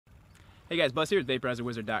Hey guys, Buzz here with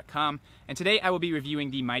vaporizerwizard.com, and today I will be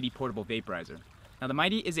reviewing the Mighty Portable Vaporizer. Now the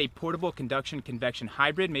Mighty is a portable conduction-convection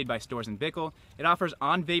hybrid made by Storz and Bickel. It offers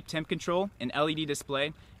on-vape temp control, an LED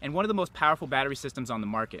display, and one of the most powerful battery systems on the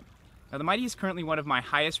market. Now the Mighty is currently one of my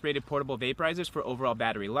highest rated portable vaporizers for overall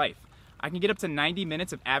battery life. I can get up to 90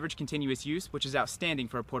 minutes of average continuous use, which is outstanding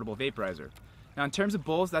for a portable vaporizer. Now in terms of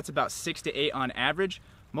bowls, that's about 6 to 8 on average.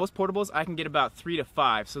 Most portables I can get about 3 to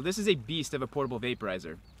 5, so this is a beast of a portable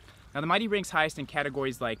vaporizer. Now the Mighty ranks highest in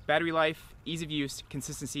categories like battery life, ease of use,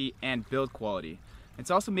 consistency, and build quality. It's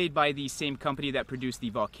also made by the same company that produced the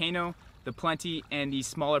Volcano, the Plenty, and the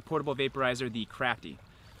smaller portable vaporizer, the Crafty.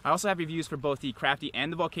 I also have reviews for both the Crafty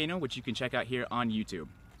and the Volcano, which you can check out here on YouTube.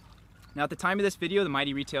 Now at the time of this video, the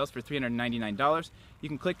Mighty retails for $399. You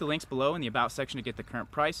can click the links below in the About section to get the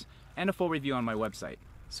current price and a full review on my website.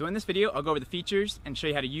 So in this video, I'll go over the features and show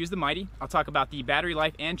you how to use the Mighty. I'll talk about the battery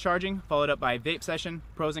life and charging, followed up by a vape session,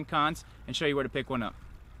 pros and cons, and show you where to pick one up.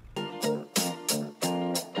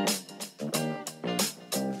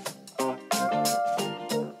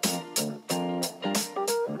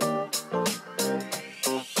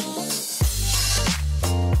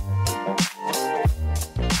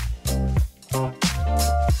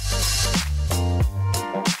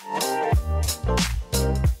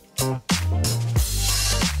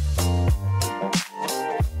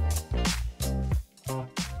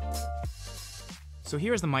 So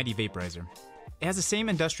here is the Mighty Vaporizer. It has the same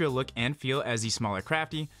industrial look and feel as the smaller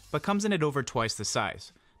Crafty, but comes in at over twice the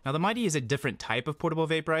size. Now the Mighty is a different type of portable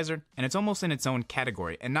vaporizer, and it's almost in its own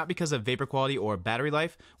category, and not because of vapor quality or battery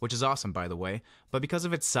life, which is awesome by the way, but because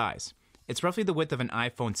of its size. It's roughly the width of an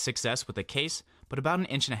iPhone 6s with a case, but about 1.5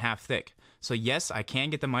 inches thick. So yes, I can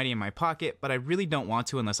get the Mighty in my pocket, but I really don't want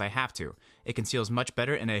to unless I have to. It conceals much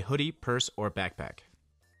better in a hoodie, purse, or backpack.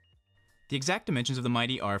 The exact dimensions of the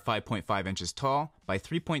Mighty are 5.5 inches tall by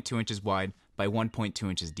 3.2 inches wide by 1.2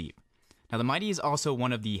 inches deep. Now the Mighty is also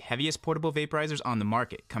one of the heaviest portable vaporizers on the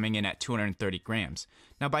market, coming in at 230 grams.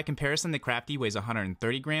 Now by comparison, the Crafty weighs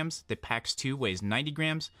 130 grams, the Pax 2 weighs 90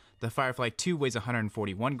 grams, the Firefly 2 weighs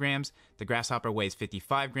 141 grams, the Grasshopper weighs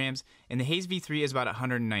 55 grams, and the Haze V3 is about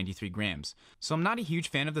 193 grams. So I'm not a huge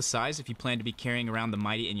fan of the size if you plan to be carrying around the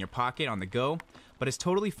Mighty in your pocket on the go, but it's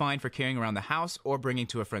totally fine for carrying around the house or bringing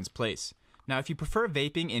to a friend's place. Now if you prefer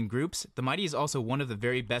vaping in groups, the Mighty is also one of the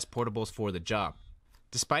very best portables for the job.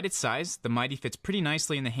 Despite its size, the Mighty fits pretty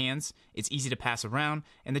nicely in the hands, it's easy to pass around,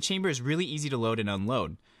 and the chamber is really easy to load and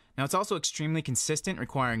unload. Now it's also extremely consistent,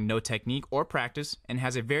 requiring no technique or practice, and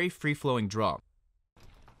has a very free-flowing draw.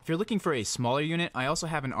 If you're looking for a smaller unit, I also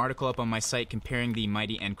have an article up on my site comparing the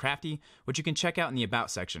Mighty and Crafty, which you can check out in the About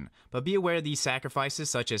section. But be aware of these sacrifices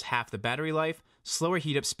such as half the battery life, slower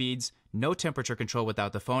heat-up speeds, no temperature control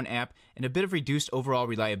without the phone app, and a bit of reduced overall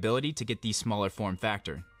reliability to get the smaller form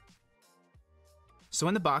factor. So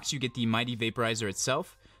in the box you get the Mighty Vaporizer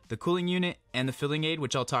itself, the cooling unit, and the filling aid,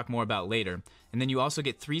 which I'll talk more about later. And then you also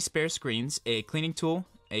get 3 spare screens, a cleaning tool,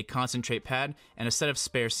 a concentrate pad, and a set of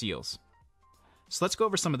spare seals. So let's go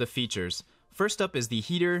over some of the features. First up is the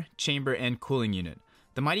heater, chamber, and cooling unit.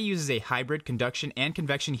 The Mighty uses a hybrid conduction and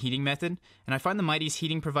convection heating method, and I find the Mighty's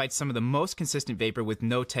heating provides some of the most consistent vapor with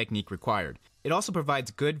no technique required. It also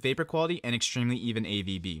provides good vapor quality and extremely even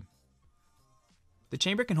AVB. The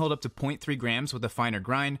chamber can hold up to 0.3 grams with a finer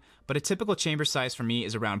grind, but a typical chamber size for me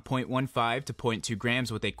is around 0.15 to 0.2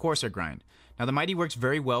 grams with a coarser grind. Now the Mighty works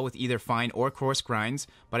very well with either fine or coarse grinds,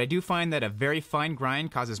 but I do find that a very fine grind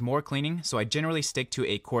causes more cleaning, so I generally stick to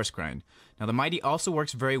a coarse grind. Now the Mighty also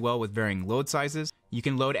works very well with varying load sizes. You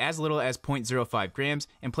can load as little as 0.05 grams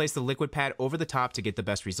and place the liquid pad over the top to get the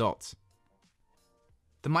best results.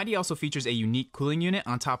 The Mighty also features a unique cooling unit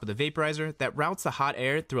on top of the vaporizer that routes the hot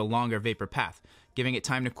air through a longer vapor path, giving it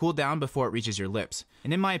time to cool down before it reaches your lips.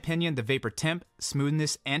 And in my opinion, the vapor temp,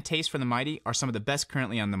 smoothness, and taste from the Mighty are some of the best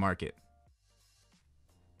currently on the market.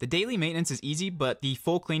 The daily maintenance is easy, but the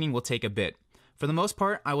full cleaning will take a bit. For the most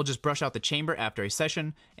part, I will just brush out the chamber after a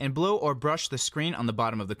session and blow or brush the screen on the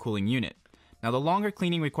bottom of the cooling unit. Now the longer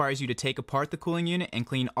cleaning requires you to take apart the cooling unit and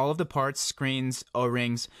clean all of the parts, screens,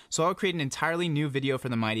 O-rings, so I'll create an entirely new video for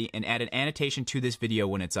the Mighty and add an annotation to this video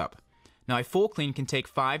when it's up. Now a full clean can take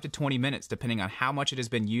 5 to 20 minutes depending on how much it has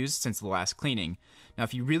been used since the last cleaning. Now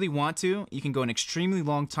if you really want to, you can go an extremely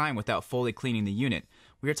long time without fully cleaning the unit.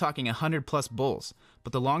 We are talking 100 plus bowls,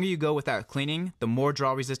 but the longer you go without cleaning, the more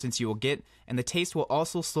draw resistance you will get, and the taste will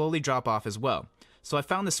also slowly drop off as well. So I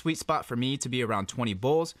found the sweet spot for me to be around 20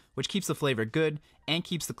 bowls, which keeps the flavor good and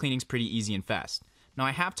keeps the cleanings pretty easy and fast. Now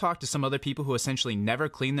I have talked to some other people who essentially never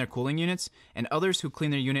clean their cooling units, and others who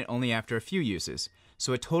clean their unit only after a few uses.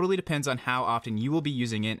 So it totally depends on how often you will be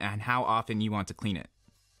using it and how often you want to clean it.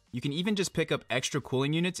 You can even just pick up extra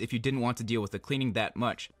cooling units if you didn't want to deal with the cleaning that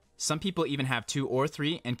much. Some people even have 2 or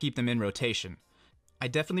 3 and keep them in rotation. I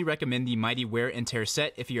definitely recommend the Mighty Wear and Tear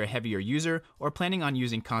set if you're a heavier user or planning on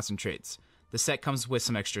using concentrates. The set comes with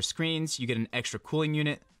some extra screens, you get an extra cooling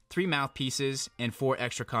unit, 3 mouthpieces, and 4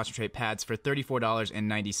 extra concentrate pads for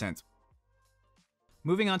 $34.90.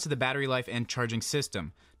 Moving on to the battery life and charging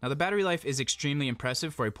system. Now the battery life is extremely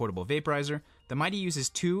impressive for a portable vaporizer. The Mighty uses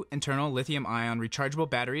 2 internal lithium-ion rechargeable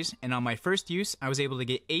batteries, and on my first use, I was able to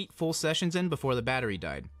get 8 full sessions in before the battery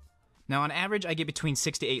died. Now on average, I get between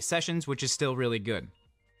 6 to 8 sessions, which is still really good.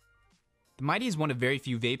 The Mighty is one of very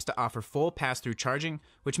few vapes to offer full pass-through charging,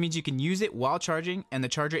 which means you can use it while charging, and the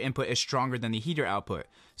charger input is stronger than the heater output,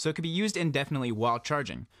 so it can be used indefinitely while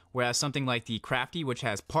charging, whereas something like the Crafty, which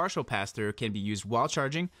has partial pass-through, can be used while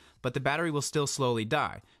charging, but the battery will still slowly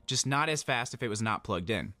die, just not as fast if it was not plugged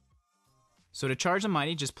in. So to charge the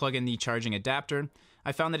Mighty, just plug in the charging adapter.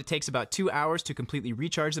 I found that it takes about 2 hours to completely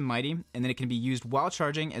recharge the Mighty, and then it can be used while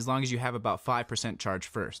charging as long as you have about 5% charge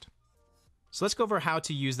first. So let's go over how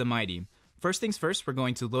to use the Mighty. First things first, we're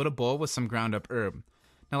going to load a bowl with some ground up herb.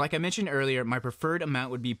 Now like I mentioned earlier, my preferred amount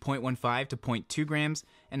would be 0.15 to 0.2 grams,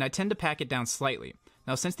 and I tend to pack it down slightly.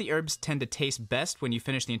 Now since the herbs tend to taste best when you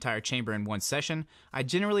finish the entire chamber in one session, I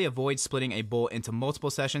generally avoid splitting a bowl into multiple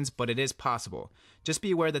sessions, but it is possible. Just be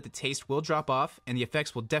aware that the taste will drop off, and the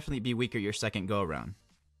effects will definitely be weaker your second go around.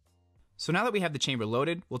 So now that we have the chamber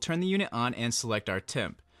loaded, we'll turn the unit on and select our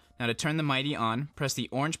temp. Now to turn the Mighty on, press the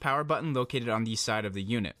orange power button located on the side of the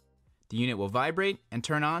unit. The unit will vibrate and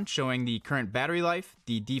turn on, showing the current battery life,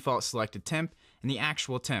 the default selected temp, and the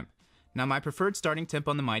actual temp. Now my preferred starting temp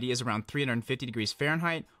on the Mighty is around 350 degrees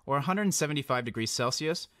Fahrenheit or 175 degrees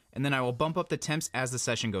Celsius, and then I will bump up the temps as the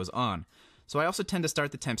session goes on. So I also tend to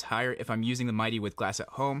start the temps higher if I'm using the Mighty with glass at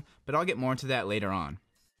home, but I'll get more into that later on.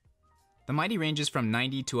 The Mighty ranges from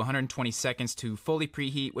 90 to 120 seconds to fully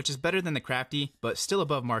preheat, which is better than the Crafty, but still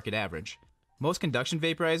above market average. Most conduction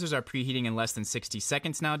vaporizers are preheating in less than 60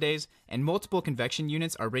 seconds nowadays, and multiple convection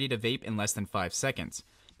units are ready to vape in less than 5 seconds.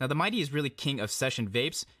 Now the Mighty is really king of session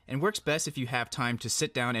vapes, and works best if you have time to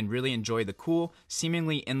sit down and really enjoy the cool,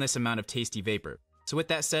 seemingly endless amount of tasty vapor. So with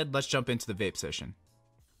that said, let's jump into the vape session.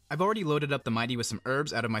 I've already loaded up the Mighty with some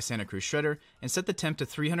herbs out of my Santa Cruz shredder, and set the temp to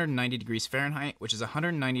 390 degrees Fahrenheit, which is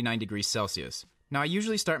 199 degrees Celsius. Now I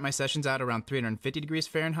usually start my sessions out around 350 degrees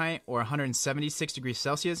Fahrenheit or 176 degrees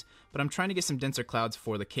Celsius, but I'm trying to get some denser clouds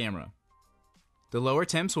for the camera. The lower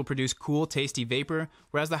temps will produce cool, tasty vapor,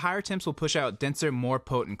 whereas the higher temps will push out denser, more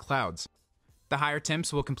potent clouds. The higher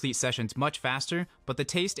temps will complete sessions much faster, but the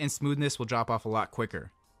taste and smoothness will drop off a lot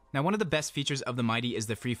quicker. Now one of the best features of the Mighty is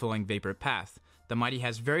the free-flowing vapor path. The Mighty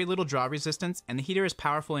has very little draw resistance, and the heater is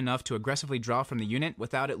powerful enough to aggressively draw from the unit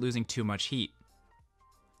without it losing too much heat.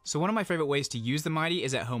 So one of my favorite ways to use the Mighty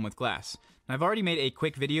is at home with glass. Now I've already made a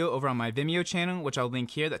quick video over on my Vimeo channel, which I'll link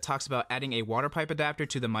here, that talks about adding a water pipe adapter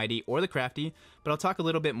to the Mighty or the Crafty, but I'll talk a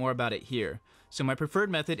little bit more about it here. So my preferred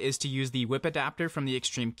method is to use the whip adapter from the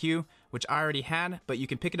Extreme Q, which I already had, but you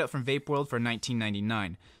can pick it up from Vape World for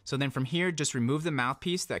 $19.99. So then from here, just remove the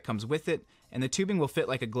mouthpiece that comes with it, and the tubing will fit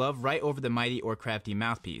like a glove right over the Mighty or Crafty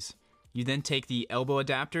mouthpiece. You then take the elbow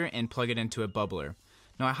adapter and plug it into a bubbler.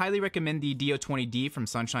 Now I highly recommend the D020-D from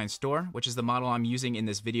Sunshine Store, which is the model I'm using in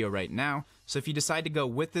this video right now. So if you decide to go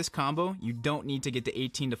with this combo, you don't need to get the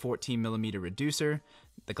 18 to 14 millimeter reducer.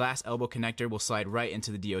 The glass elbow connector will slide right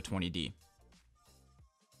into the D020-D.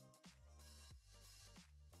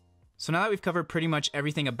 So now that we've covered pretty much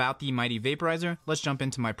everything about the Mighty Vaporizer, let's jump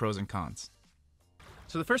into my pros and cons.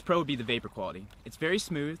 So the first pro would be the vapor quality. It's very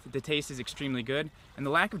smooth, the taste is extremely good, and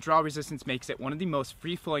the lack of draw resistance makes it one of the most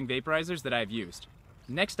free-flowing vaporizers that I've used.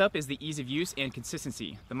 Next up is the ease of use and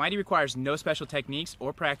consistency. The Mighty requires no special techniques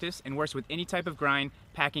or practice and works with any type of grind,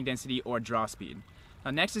 packing density, or draw speed.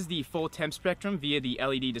 Next is the full temp spectrum via the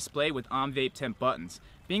LED display with OmVape temp buttons.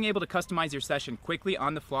 Being able to customize your session quickly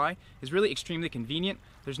on the fly is really extremely convenient.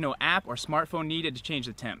 There's no app or smartphone needed to change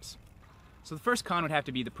the temps. So the first con would have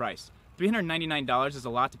to be the price. $399 is a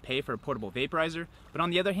lot to pay for a portable vaporizer, but on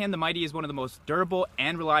the other hand, the Mighty is one of the most durable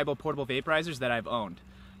and reliable portable vaporizers that I've owned.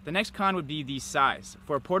 The next con would be the size.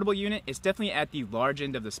 For a portable unit, it's definitely at the large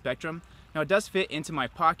end of the spectrum. Now it does fit into my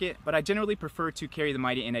pocket, but I generally prefer to carry the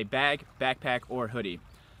Mighty in a bag, backpack, or hoodie.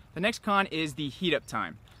 The next con is the heat up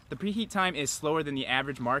time. The preheat time is slower than the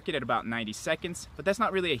average market at about 90 seconds, but that's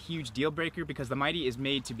not really a huge deal breaker because the Mighty is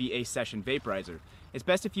made to be a session vaporizer. It's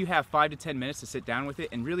best if you have 5 to 10 minutes to sit down with it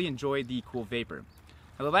and really enjoy the cool vapor.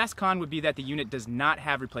 Now the last con would be that the unit does not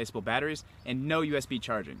have replaceable batteries and no USB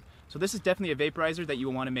charging. So this is definitely a vaporizer that you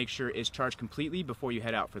will want to make sure is charged completely before you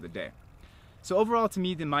head out for the day. So overall, to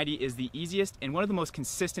me, the Mighty is the easiest and one of the most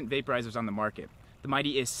consistent vaporizers on the market. The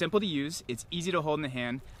Mighty is simple to use, it's easy to hold in the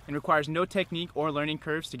hand, and requires no technique or learning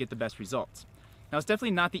curves to get the best results. Now, it's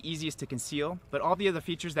definitely not the easiest to conceal, but all the other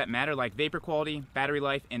features that matter like vapor quality, battery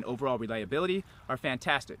life, and overall reliability are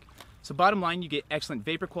fantastic. So bottom line, you get excellent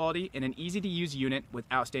vapor quality and an easy to use unit with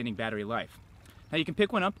outstanding battery life. Now you can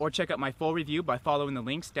pick one up or check out my full review by following the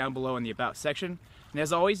links down below in the About section. And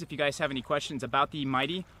as always, if you guys have any questions about the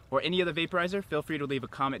Mighty or any other vaporizer, feel free to leave a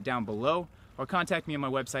comment down below or contact me on my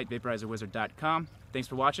website, vaporizerwizard.com. Thanks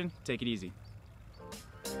for watching. Take it easy.